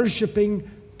worshiping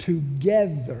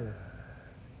together.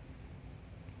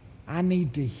 I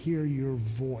need to hear your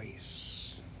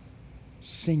voice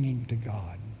singing to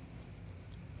God.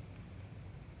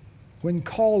 When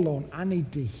called on, I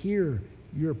need to hear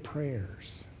your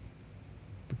prayers,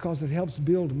 because it helps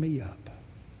build me up.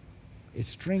 It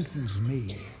strengthens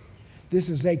me. This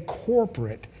is a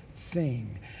corporate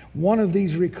thing. One of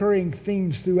these recurring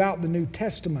themes throughout the New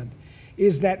Testament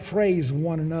is that phrase,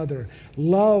 one another.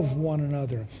 Love one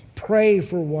another. Pray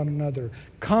for one another.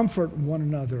 Comfort one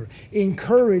another.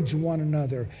 Encourage one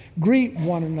another. Greet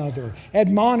one another.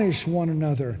 Admonish one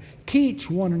another. Teach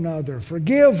one another.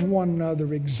 Forgive one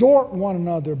another. Exhort one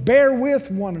another. Bear with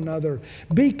one another.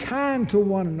 Be kind to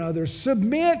one another.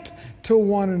 Submit to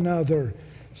one another.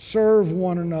 Serve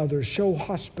one another. Show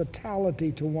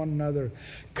hospitality to one another.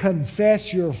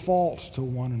 Confess your faults to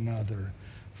one another.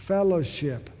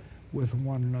 Fellowship with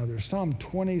one another. Psalm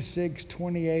 26,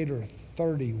 28, or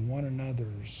 30, one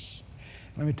another's.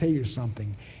 Let me tell you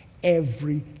something.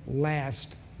 Every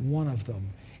last one of them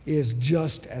is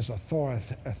just as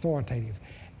authoritative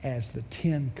as the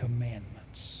Ten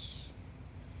Commandments.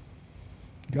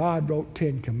 God wrote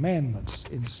 10 commandments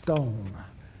in stone,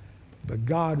 but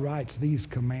God writes these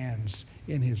commands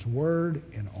in His Word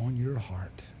and on your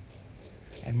heart.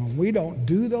 And when we don't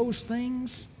do those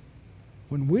things,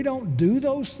 with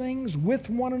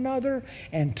one another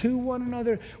and to one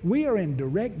another, we are in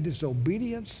direct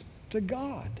disobedience to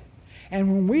God.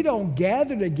 And when we don't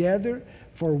gather together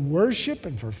for worship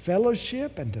and for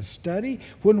fellowship and to study,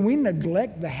 when we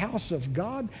neglect the house of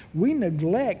God, we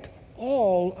neglect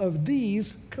all of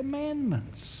these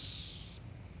commandments.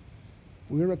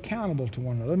 We're accountable to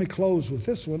one another. Let me close with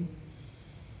this one.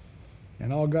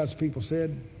 And all God's people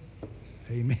said,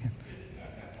 amen.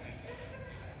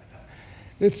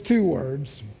 It's 2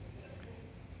 words.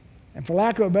 And for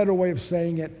lack of a better way of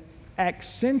saying it,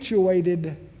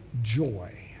 accentuated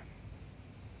joy.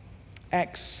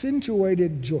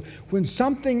 Accentuated joy. When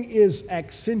something is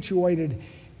accentuated,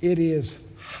 it is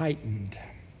heightened.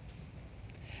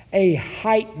 A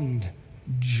heightened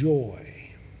joy.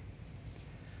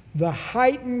 The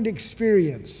heightened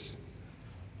experience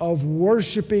of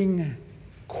worshiping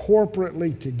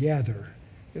corporately together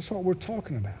is what we're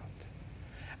talking about.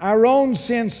 Our own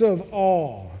sense of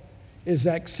awe is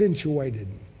accentuated.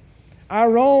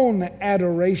 Our own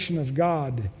adoration of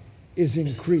God is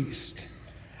increased.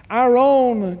 Our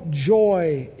own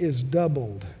joy is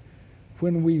doubled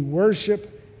when we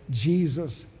worship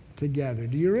Jesus together.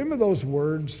 Do you remember those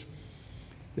words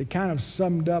that kind of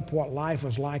summed up what life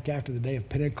was like after the day of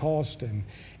Pentecost and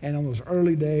on those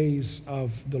early days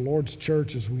of the Lord's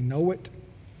church as we know it?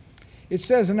 It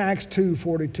says in Acts 2,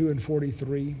 42 and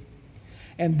 43,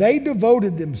 and they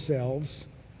devoted themselves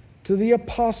to the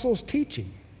apostles'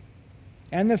 teaching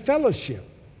and the fellowship,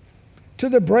 to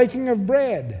the breaking of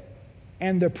bread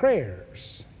and the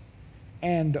prayers,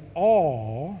 and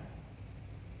awe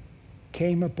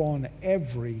came upon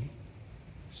every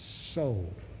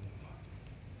soul.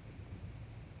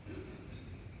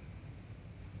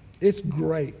 It's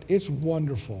great, it's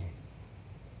wonderful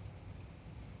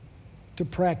to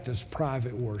practice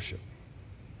private worship.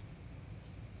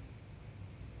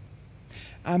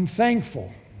 I'm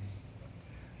thankful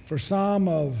for some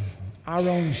of our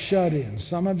own shut-ins,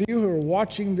 some of you who are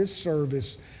watching this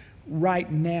service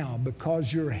right now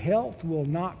because your health will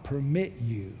not permit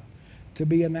you to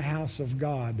be in the house of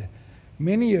God.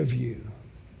 Many of you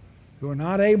who are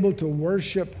not able to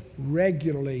worship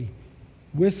regularly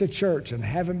with the church and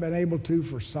haven't been able to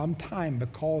for some time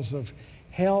because of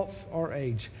health or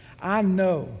age, I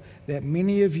know that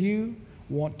many of you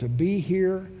want to be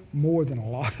here more than a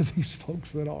lot of these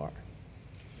folks that are.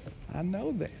 I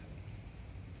know that.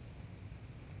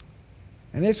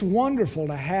 And it's wonderful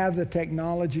to have the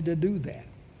technology to do that.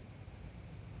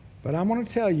 But I want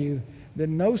to tell you that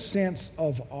no sense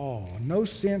of awe, no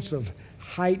sense of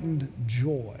heightened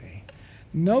joy,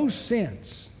 no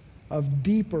sense of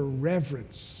deeper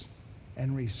reverence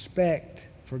and respect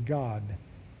for God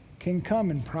can come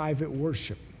in private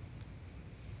worship.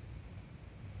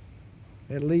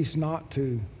 At least not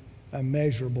to a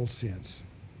measurable sense.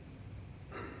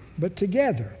 But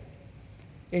together,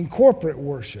 in corporate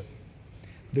worship,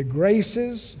 the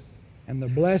graces and the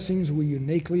blessings we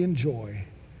uniquely enjoy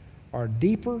are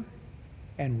deeper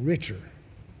and richer,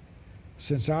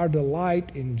 since our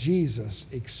delight in Jesus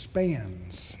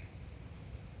expands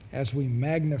as we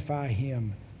magnify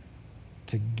Him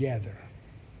together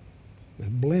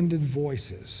with blended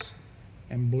voices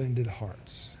and blended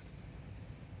hearts.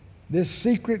 This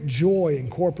secret joy in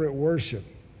corporate worship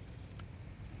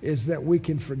is that we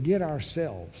can forget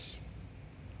ourselves,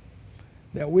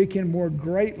 that we can more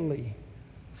greatly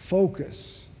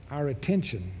focus our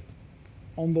attention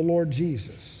on the Lord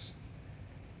Jesus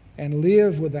and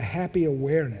live with a happy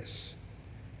awareness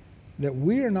that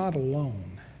we are not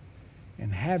alone in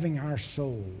having our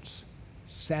souls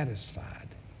satisfied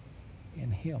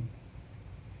in Him.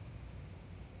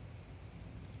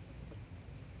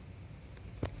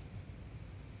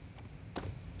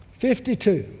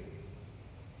 $52.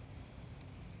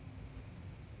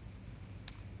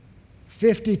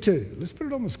 Let's put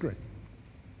it on the screen.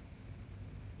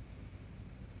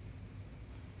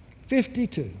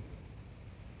 52.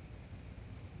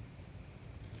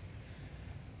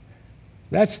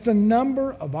 That's the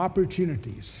number of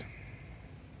opportunities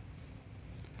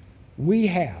we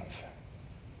have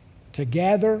to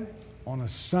gather on a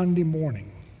Sunday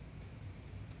morning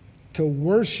to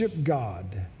worship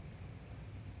God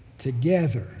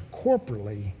together,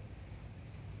 corporately,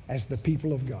 as the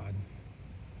people of God.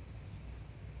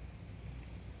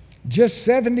 Just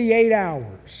 78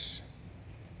 hours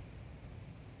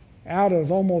out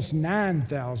of almost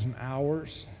 9,000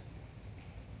 hours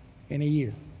in a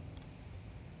year.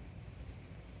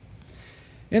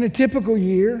 In a typical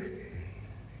year,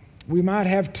 we might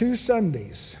have 2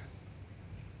 Sundays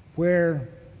where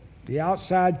the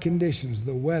outside conditions,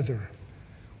 the weather,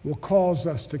 will cause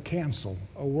us to cancel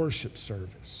a worship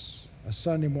service, a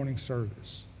Sunday morning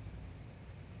service.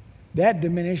 That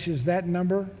diminishes that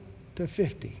number to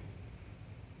 50.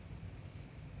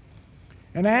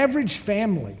 An average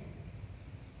family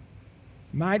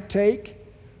might take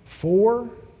 4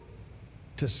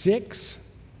 to 6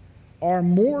 or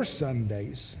more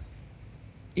Sundays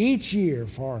each year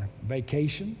for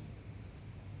vacation,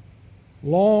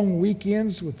 long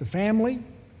weekends with the family,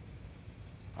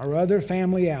 or other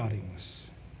family outings.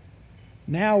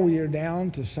 Now we are down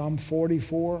to some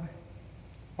 44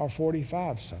 or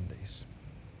 45 Sundays.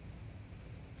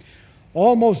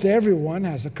 Almost everyone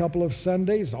has a couple of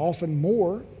Sundays, often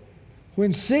more,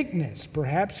 when sickness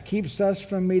perhaps keeps us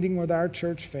from meeting with our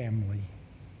church family.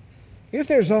 If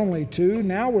there's only 2,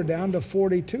 now we're down to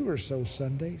 42 or so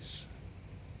Sundays.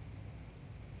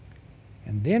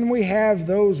 And then we have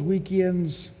those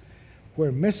weekends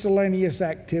where miscellaneous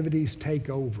activities take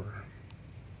over.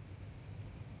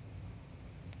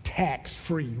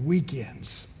 Tax-free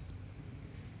weekends.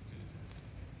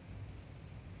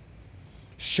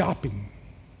 Shopping.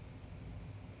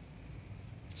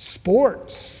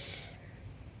 Sports.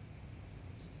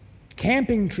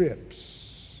 Camping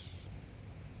trips.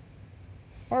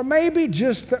 Or maybe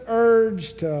just the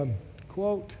urge to,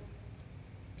 quote,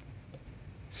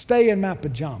 stay in my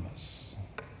pajamas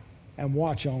and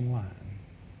watch online.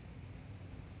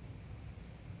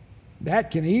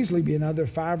 That can easily be another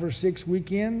 5 or 6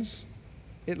 weekends,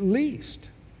 at least,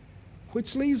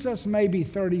 which leaves us maybe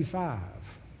 35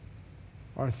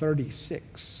 or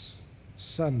 36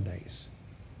 Sundays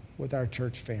with our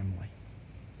church family.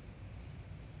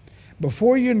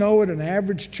 Before you know it, an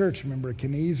average church member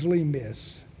can easily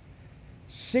miss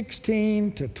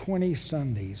 16 to 20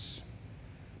 Sundays,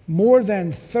 more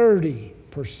than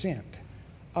 30%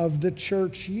 of the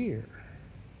church year.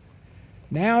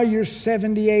 Now you're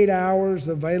 78 hours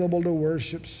available to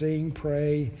worship, sing,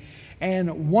 pray,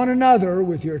 and one another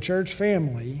with your church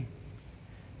family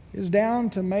is down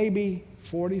to maybe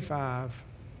 45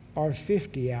 or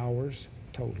 50 hours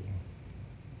total.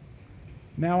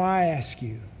 Now I ask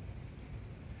you,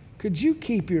 Could you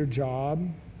keep your job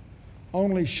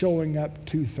only showing up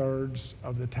 2/3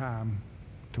 of the time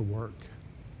to work?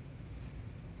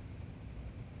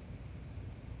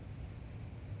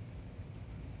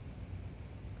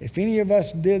 If any of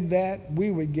us did that, we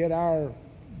would get our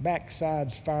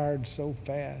backsides fired so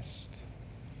fast.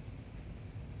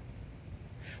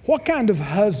 What kind of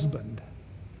husband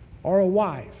or a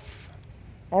wife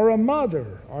or a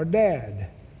mother or dad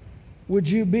would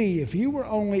you be if you were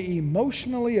only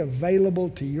emotionally available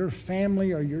to your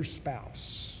family or your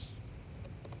spouse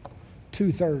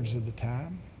 2/3 of the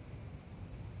time?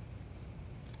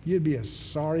 You'd be a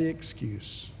sorry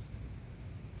excuse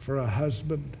for a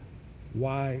husband,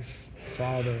 wife,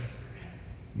 father,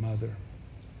 mother.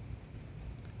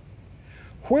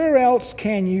 Where else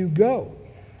can you go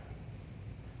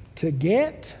to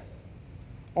get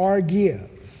or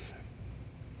give,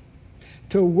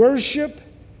 to worship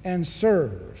and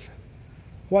serve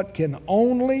what can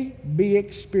only be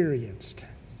experienced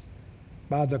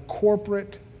by the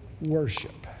corporate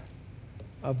worship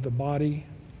of the body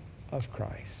of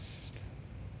Christ?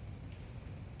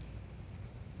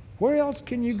 Where else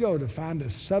can you go to find a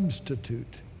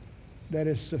substitute that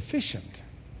is sufficient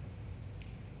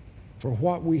for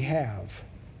what we have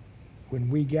when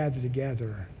we gather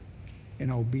together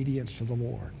in obedience to the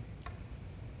Lord?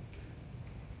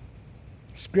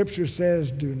 Scripture says,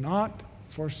 do not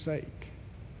forsake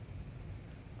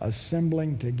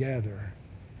assembling together,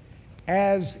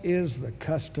 as is the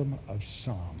custom of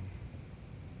some.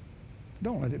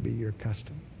 Don't let it be your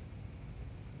custom.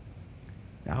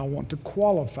 Now, I want to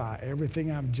qualify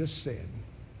everything I've just said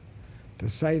to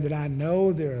say that I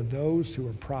know there are those who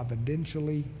are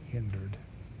providentially hindered.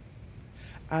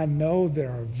 I know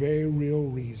there are very real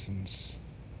reasons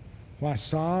why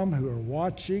some who are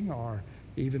watching, or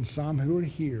even some who are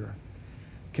here,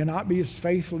 cannot be as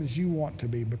faithful as you want to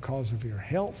be because of your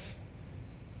health,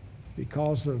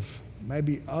 because of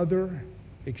maybe other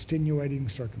extenuating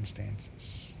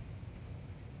circumstances.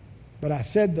 But I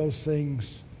said those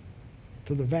things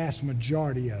to the vast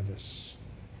majority of us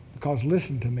because,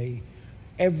 listen to me,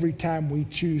 every time we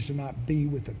choose to not be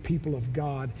with the people of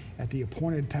God at the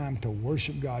appointed time to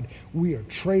worship God, we are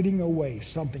trading away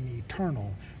something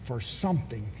eternal for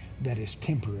something that is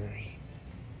temporary.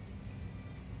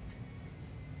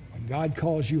 When God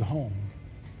calls you home,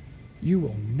 you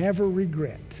will never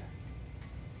regret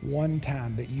one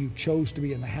time that you chose to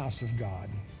be in the house of God.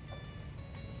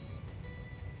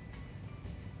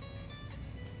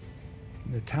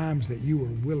 The times that you were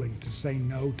willing to say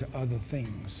no to other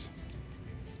things.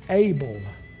 Abel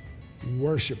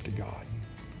worshiped God.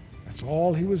 That's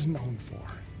all he was known for.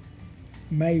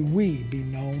 May we be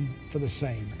known for the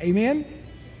same. Amen?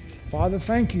 Father,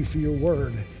 thank you for your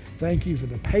word. Thank you for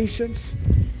the patience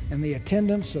and the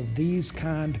attendance of these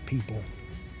kind people.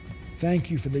 Thank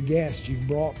you for the guests you've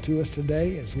brought to us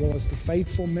today, as well as the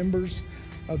faithful members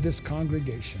of this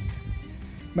congregation.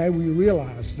 May we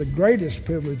realize the greatest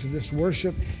privilege of this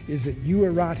worship is that you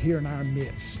are right here in our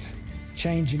midst,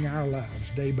 changing our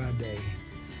lives day by day.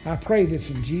 I pray this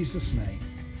in Jesus' name.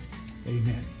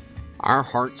 Amen. Our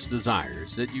heart's desire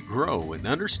is that you grow and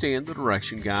understand the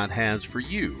direction God has for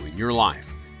you in your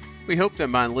life. We hope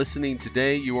that by listening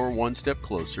today, you are one step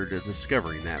closer to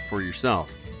discovering that for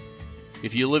yourself.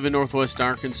 If you live in Northwest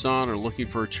Arkansas and are looking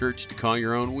for a church to call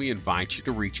your own, we invite you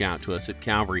to reach out to us at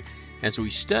Calvary as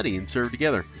we study and serve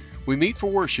together. We meet for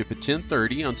worship at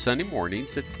 10:30 on Sunday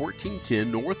mornings at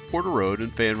 1410 North Porter Road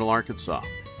in Fayetteville, Arkansas.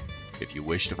 If you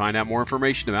wish to find out more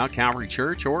information about Calvary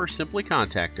Church or simply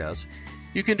contact us,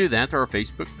 you can do that through our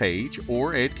Facebook page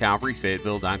or at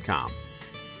calvaryfayetteville.com.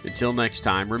 Until next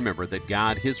time, remember that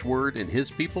God, His Word, and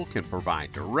His people can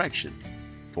provide direction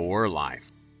for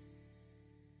life.